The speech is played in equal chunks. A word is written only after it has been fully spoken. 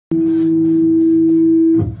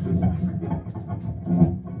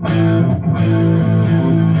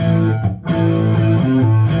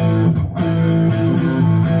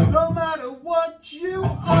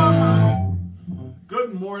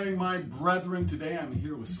gentlemen, today I'm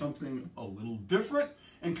here with something a little different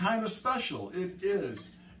and kind of special. It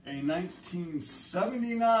is a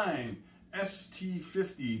 1979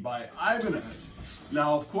 ST50 by Ibanez.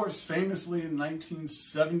 Now, of course, famously in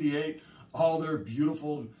 1978, all their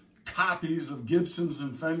beautiful copies of Gibsons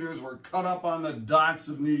and Fenders were cut up on the docks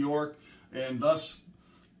of New York, and thus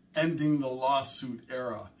ending the lawsuit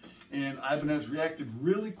era. And Ibanez reacted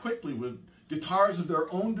really quickly with guitars of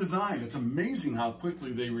their own design. It's amazing how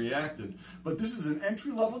quickly they reacted. But this is an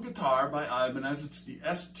entry-level guitar by Ibanez. It's the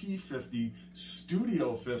ST50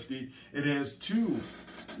 Studio 50. It has two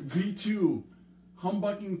V2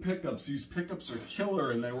 humbucking pickups. These pickups are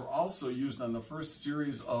killer, and they were also used on the first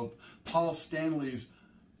series of Paul Stanley's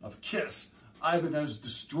of Kiss, Ibanez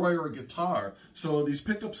Destroyer guitar. So these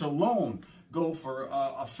pickups alone go for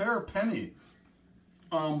a fair penny.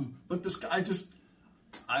 But this guy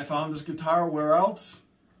I found this guitar where else?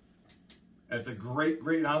 At the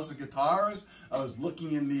great house of guitars. I was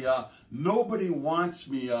looking in the Nobody Wants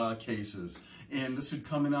Me cases, and this had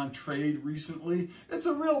come in on trade recently. It's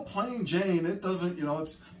a real plain Jane. It doesn't,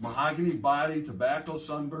 it's mahogany body, tobacco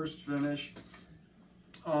sunburst finish.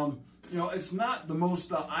 It's not the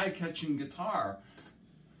most eye-catching guitar.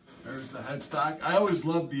 There's the headstock. I always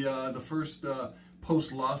loved the first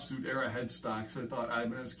post-lawsuit era headstocks. I thought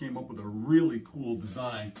Ibanez came up with a really cool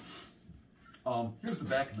design. Here's the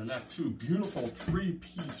back of the neck too. Beautiful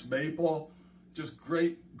three-piece maple. Just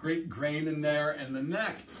great grain in there. And the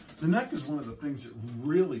neck is one of the things that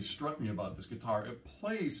really struck me about this guitar. It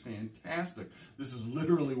plays fantastic. This is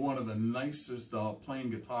literally one of the nicest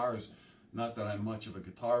playing guitars. Not that I'm much of a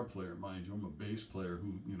guitar player, mind you. I'm a bass player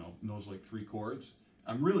who, knows like 3 chords.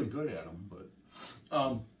 I'm really good at them,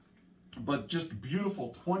 but just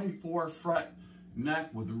beautiful 24 fret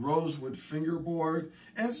neck with rosewood fingerboard,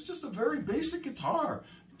 and it's just a very basic guitar.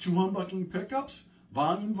 2 humbucking pickups,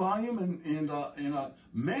 volume, and a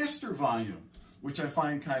master volume, which I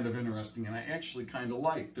find kind of interesting, and I actually kind of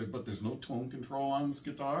like. But there's no tone control on this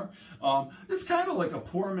guitar. It's kind of like a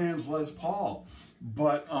poor man's Les Paul,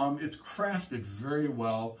 but it's crafted very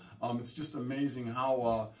well. It's just amazing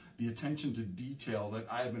how the attention to detail that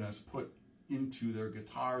Ibanez put into their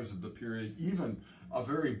guitars of the period, even a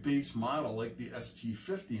very base model like the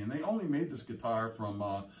ST50, and they only made this guitar from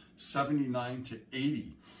 79 to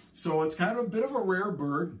 80. So it's kind of a bit of a rare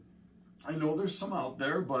bird. I know there's some out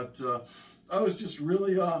there, but I was just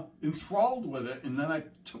really enthralled with it, and then I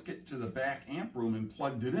took it to the back amp room and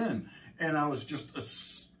plugged it in, and I was just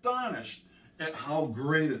astonished at how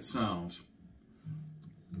great it sounds.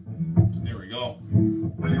 There we go.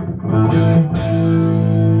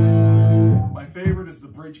 My favorite is the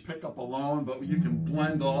bridge pickup alone, but you can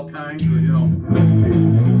blend all kinds of,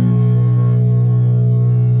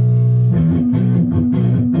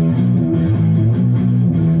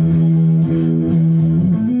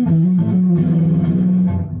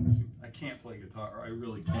 I can't play guitar, I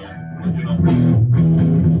really can't, but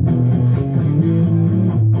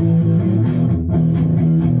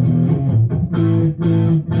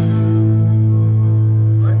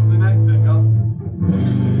that's the neck pickup.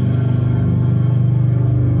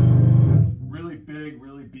 Really big,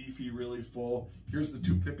 really beefy, really full. Here's the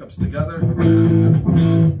 2 pickups together.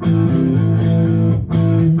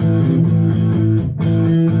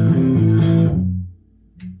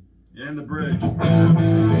 And the bridge.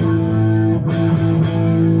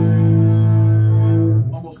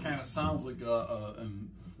 Almost kind of sounds like an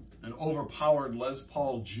overpowered Les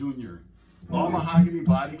Paul Jr. All mahogany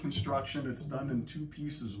body construction. It's done in 2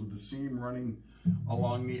 pieces with the seam running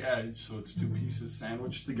along the edge, so it's 2 pieces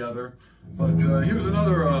sandwiched together. But here's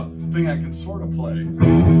another thing I can sort of play.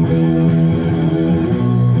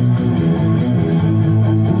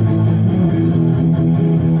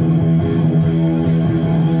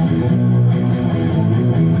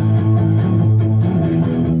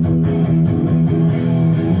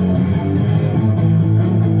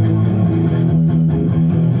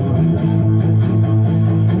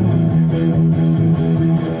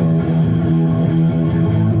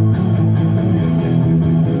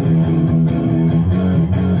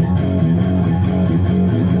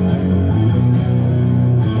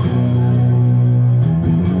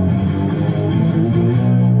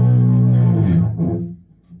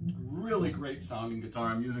 Sounding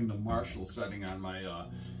guitar. I'm using the Marshall setting on my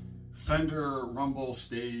Fender Rumble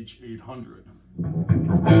Stage 800.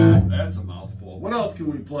 That's a mouthful. What else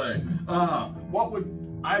can we play? What would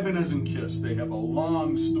Ibanez and Kiss? They have a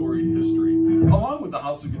long storied history. along with the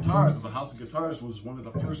House of Guitars. The House of Guitars was one of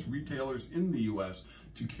the first retailers in the U.S.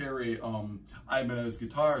 to carry Ibanez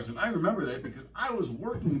guitars. And I remember that because I was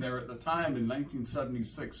working there at the time in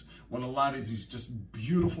 1976 when a lot of these just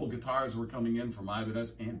beautiful guitars were coming in from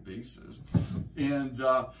Ibanez and basses. And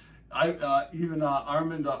Armin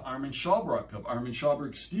Schallbruck of Armin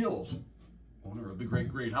Schallbruck Steels, owner of the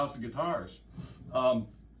great House of Guitars,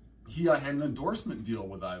 he had an endorsement deal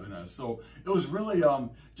with Ibanez. So it was really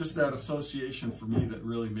just that association for me that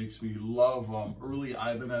really makes me love early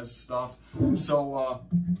Ibanez stuff. So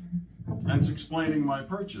that's explaining my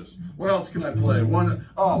purchase. What else can I play?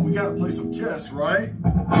 Oh, we gotta play some Kiss, right?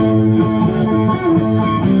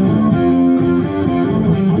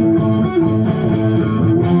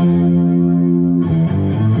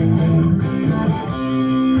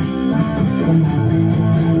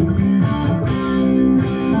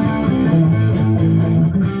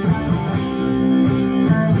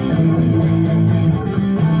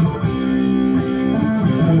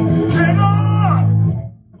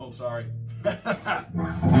 Sorry.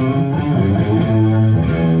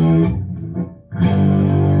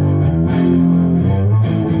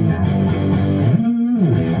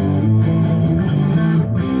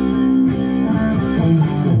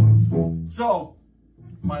 So,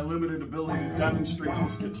 my limited ability to demonstrate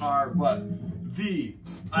this guitar, but the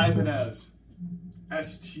Ibanez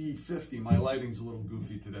ST50, my lighting's a little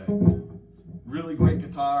goofy today. Really great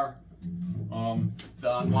guitar.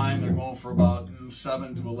 Online they're going for about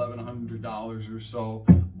 $700 to $1,100 or so,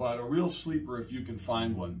 but a real sleeper if you can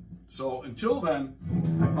find one. So until then,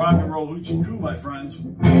 rock and roll hoochie coo, my friends.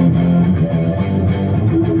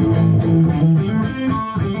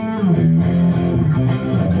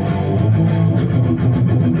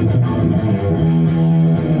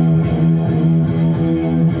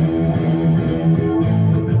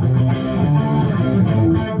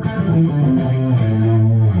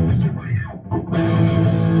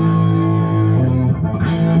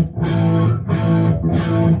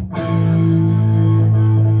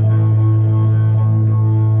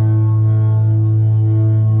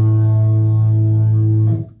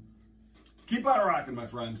 Keep on rocking, my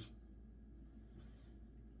friends.